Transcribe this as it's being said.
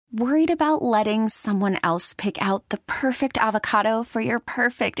Worried about letting someone else pick out the perfect avocado for your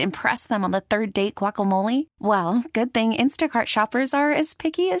perfect impress them on the third date guacamole? Well, good thing Instacart shoppers are as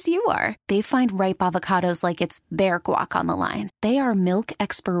picky as you are. They find ripe avocados like it's their guac on the line. They are milk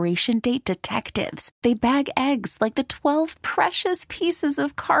expiration date detectives. They bag eggs like the 12 precious pieces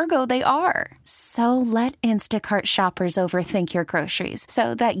of cargo they are. So let Instacart shoppers overthink your groceries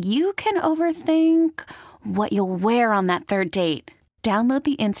so that you can overthink what you'll wear on that third date. Download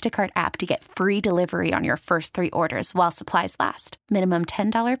the Instacart app to get free delivery on your first 3 orders while supplies last. Minimum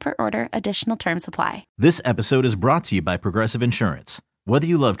 $10 per order. Additional terms apply. This episode is brought to you by Progressive Insurance. Whether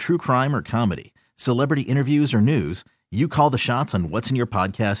you love true crime or comedy, celebrity interviews or news, you call the shots on what's in your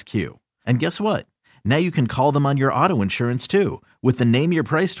podcast queue. And guess what? Now you can call them on your auto insurance too with the Name Your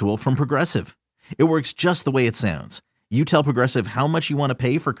Price tool from Progressive. It works just the way it sounds. You tell Progressive how much you want to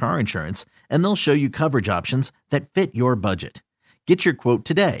pay for car insurance, and they'll show you coverage options that fit your budget. Get your quote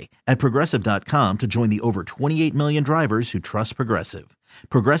today at Progressive.com to join the over 28 million drivers who trust Progressive.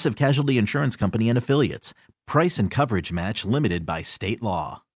 Progressive Casualty Insurance Company and Affiliates. Price and coverage match limited by state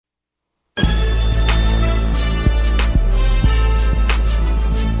law.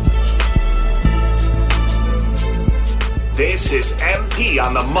 This is MP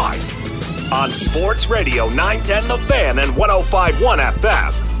on the mic on Sports Radio 910 The Fan and 105.1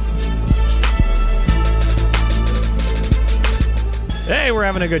 FM. Hey, we're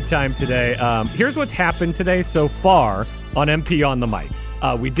having a good time today. Here's what's happened today so far on MP on the mic.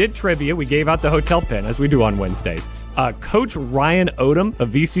 We did trivia. We gave out the hotel pin, as we do on Wednesdays. Coach Ryan Odom of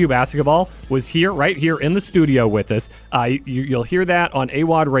VCU basketball was here, right here in the studio with us. You'll hear that on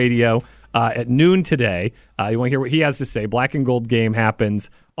AWOD Radio at noon today. You want to hear what he has to say. Black and Gold game happens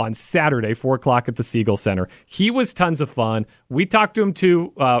on Saturday, 4 o'clock at the Siegel Center. He was tons of fun. We talked to him,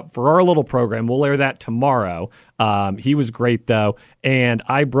 too, for our little program. We'll air that tomorrow. He was great, though, and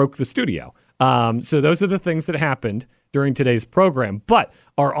I broke the studio. So those are the things that happened during today's program. But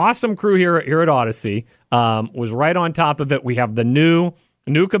our awesome crew here at Odyssey was right on top of it. We have the new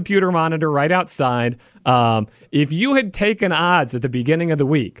computer monitor right outside. If you had taken odds at the beginning of the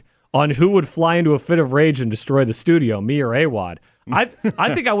week on who would fly into a fit of rage and destroy the studio, me or AWOD, I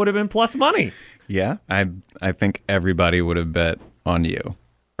think I would have been plus money. Yeah, I think everybody would have bet on you.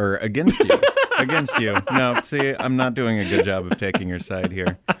 Or against you. Against you. No, see, I'm not doing a good job of taking your side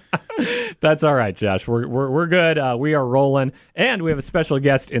here. That's all right, Josh. We're good. We are rolling. And we have a special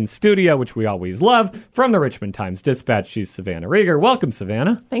guest in studio, which we always love, from the Richmond Times-Dispatch. She's Savannah Reger. Welcome,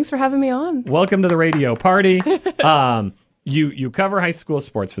 Savannah. Thanks for having me on. Welcome to the radio party. You cover high school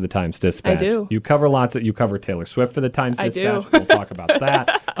sports for the Times-Dispatch. I do. You cover Taylor Swift for the Times-Dispatch. I do. We'll talk about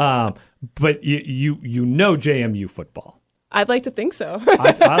that. But you know JMU football. I'd like to think so.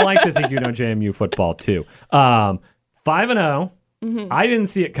 I like to think you know JMU football too. 5-0. Mm-hmm. I didn't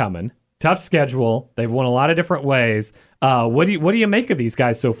see it coming. Tough schedule. They've won a lot of different ways. What do you make of these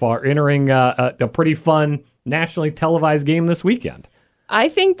guys so far entering a pretty fun nationally televised game this weekend? I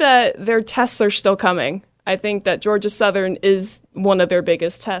think that their tests are still coming. I think that Georgia Southern is one of their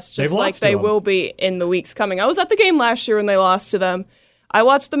biggest tests, just like they will be in the weeks coming. I was at the game last year when they lost to them. I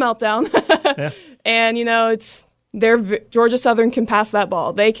watched the meltdown, yeah. And Georgia Southern can pass that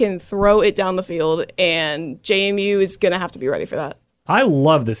ball. They can throw it down the field, and JMU is going to have to be ready for that. I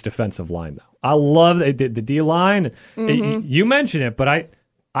love this defensive line, though. I love the D-line. Mm-hmm. You mentioned it, but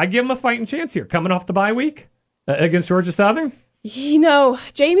I give them a fighting chance here. Coming off the bye week against Georgia Southern.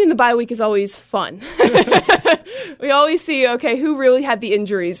 JMU in the bye week is always fun. We always see, who really had the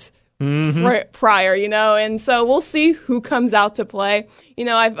injuries prior, and so we'll see who comes out to play.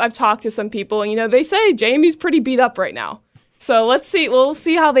 I've talked to some people, and they say JMU's pretty beat up right now. So let's see. We'll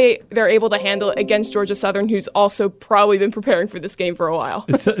see how they're able to handle it against Georgia Southern, who's also probably been preparing for this game for a while.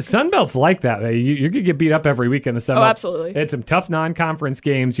 Sunbelt's like that. You could get beat up every week in the Sunbelt. Oh, absolutely. It's some tough non-conference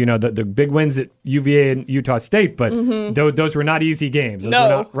games. The big wins at UVA and Utah State, but those were not easy games. Those were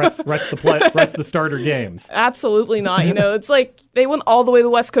not rest the starter games. Absolutely not. It's like they went all the way to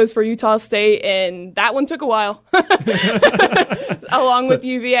the West Coast for Utah State, and that one took a while. Along with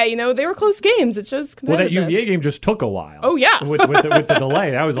UVA, they were close games. It shows competitiveness. Well, that UVA game just took a while. Oh yeah. With the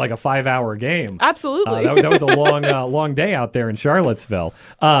delay, that was like a 5-hour game. Absolutely. That was a long day out there in Charlottesville.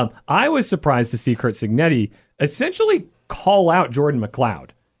 I was surprised to see Curt Cignetti essentially call out Jordan McLeod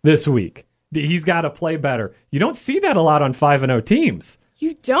this week. He's got to play better. You don't see that a lot on 5-0 teams.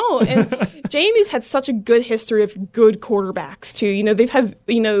 You don't. And JMU's had such a good history of good quarterbacks, too. They've had,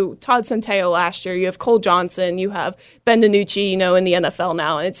 Todd Centeio last year. You have Cole Johnson. You have Ben DiNucci, in the NFL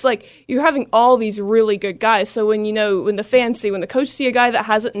now. And it's like you're having all these really good guys. So when the fans when the coach see a guy that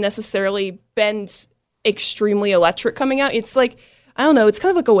hasn't necessarily been extremely electric coming out, it's like, I don't know. It's kind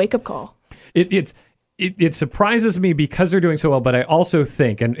of like a wake-up call. It surprises me because they're doing so well, but I also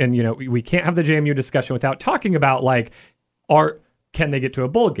think, and you know, we can't have the JMU discussion without talking about, like, can they get to a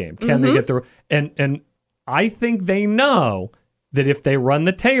bowl game? Can they get the... And I think they know that if they run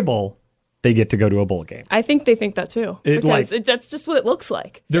the table, they get to go to a bowl game. I think they think that too. Because that's just what it looks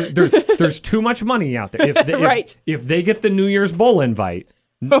like. There's too much money out there. If they get the New Year's Bowl invite...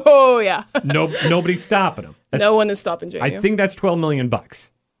 Oh, yeah. Nobody's stopping them. No one is stopping JMU. I think that's $12 million.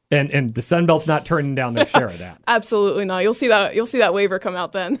 And the Sun Belt's not turning down their share of that. Absolutely not. You'll see that waiver come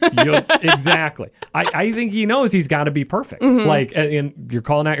out then. Exactly. I think he knows he's got to be perfect. Like, and you're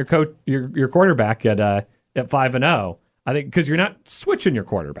calling out your coach, your quarterback at 5-0. I think because you're not switching your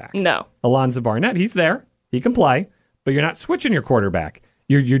quarterback. No. Alonzo Barnett, he's there. He can play, but you're not switching your quarterback.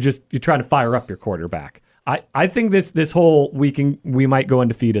 You're trying to fire up your quarterback. I think this whole we might go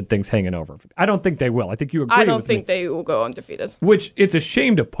undefeated thing's hanging over. I don't think they will. I think you agree with me. I don't think they will go undefeated. Which, it's a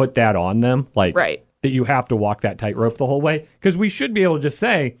shame to put that on them. Like, right. That you have to walk that tightrope the whole way. Because we should be able to just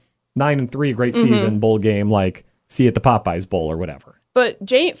say 9-3, great season, bowl game, like, see you at the Popeyes Bowl or whatever. But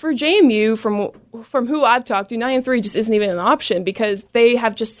for JMU, from who I've talked to, 9-3 just isn't even an option because they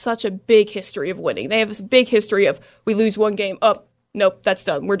have just such a big history of winning. They have this big history of we lose one game, nope, that's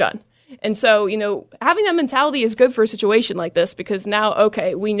done, we're done. And so, you know, having that mentality is good for a situation like this because now,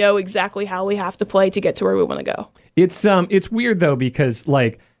 okay, we know exactly how we have to play to get to where we want to go. It's weird though because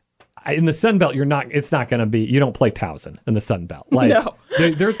like in the Sun Belt, it's not going to be. You don't play Towson in the Sun Belt. Like, no.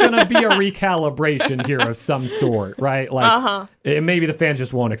 There's going to be a recalibration here of some sort, right? Like maybe the fans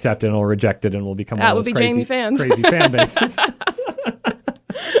just won't accept it and will reject it and will become that one of would those be Jamie fans. Crazy fan bases.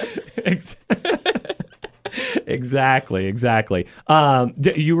 Exactly.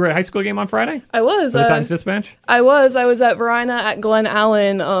 You were at a high school game on Friday? I was. For the Times-Dispatch? I was at Varina at Glen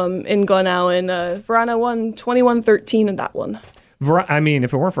Allen in Glen Allen. Varina won 21-13 in that one. I mean,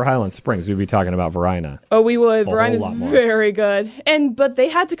 if it weren't for Highland Springs, we'd be talking about Varina. Oh, we would. Varina's very good. But they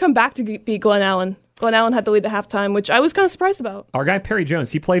had to come back to beat Glen Allen. Glen Allen had to lead the halftime, which I was kind of surprised about. Our guy Perry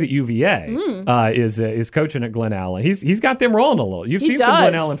Jones, he played at UVA, is coaching at Glen Allen. He's got them rolling a little. You've seen some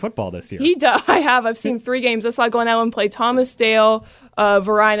Glen Allen football this year. He does. I have. I've seen 3 games. I saw Glen Allen play Thomas Dale,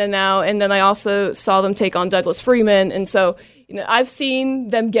 Varina now, and then I also saw them take on Douglas Freeman. And so, you know, I've seen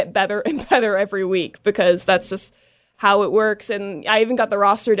them get better and better every week because that's just how it works. And I even got the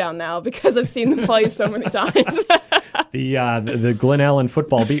roster down now because I've seen them play so many times. The Glen Allen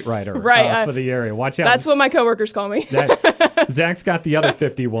football beat writer for the area. Watch out. That's what my coworkers call me. Zach's got the other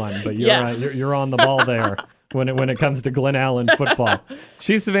 51, but you're on the ball there when it comes to Glen Allen football.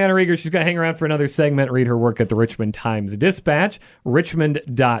 She's Savannah Reger. She's going to hang around for another segment, read her work at the Richmond Times-Dispatch,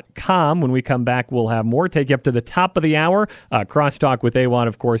 richmond.com. When we come back, we'll have more. Take you up to the top of the hour. Crosstalk with AWOD,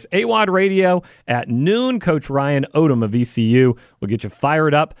 of course. AWOD Radio at noon. Coach Ryan Odom of ECU will get you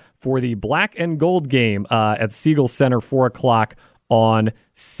fired up for the Black and Gold game at Siegel Center, 4 o'clock on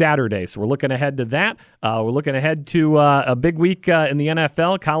Saturday. So we're looking ahead to that. We're looking ahead to a big week in the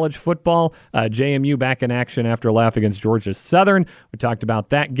NFL, college football. JMU back in action after a laugh against Georgia Southern. We talked about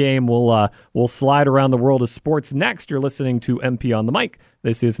that game. We'll slide around the world of sports next. You're listening to MP on the Mic.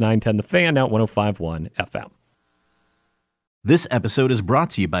 This is 910 The Fan, now 105.1 FM. This episode is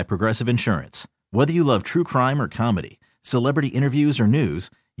brought to you by Progressive Insurance. Whether you love true crime or comedy, celebrity interviews or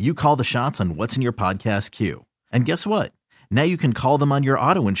news, you call the shots on what's in your podcast queue. And guess what? Now you can call them on your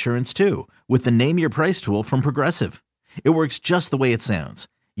auto insurance too with the Name Your Price tool from Progressive. It works just the way it sounds.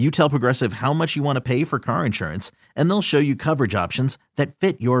 You tell Progressive how much you want to pay for car insurance, and they'll show you coverage options that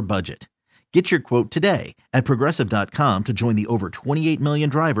fit your budget. Get your quote today at Progressive.com to join the over 28 million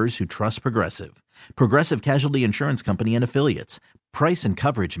drivers who trust Progressive. Progressive Casualty Insurance Company and Affiliates. Price and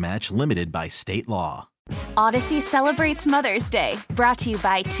coverage match limited by state law. Odyssey celebrates Mother's Day, brought to you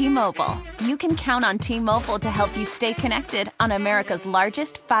by T-Mobile. You can count on T-Mobile to help you stay connected on America's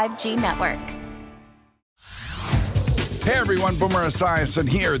largest 5G network. Hey everyone, Boomer Esiason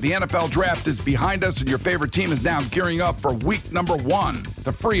here. The NFL draft is behind us and your favorite team is now gearing up for week number 1.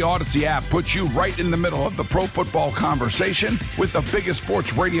 The free Odyssey app puts you right in the middle of the pro football conversation with the biggest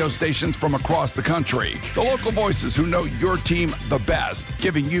sports radio stations from across the country. The local voices who know your team the best,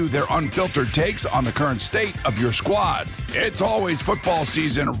 giving you their unfiltered takes on the current state of your squad. It's always football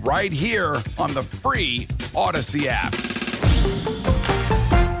season right here on the free Odyssey app.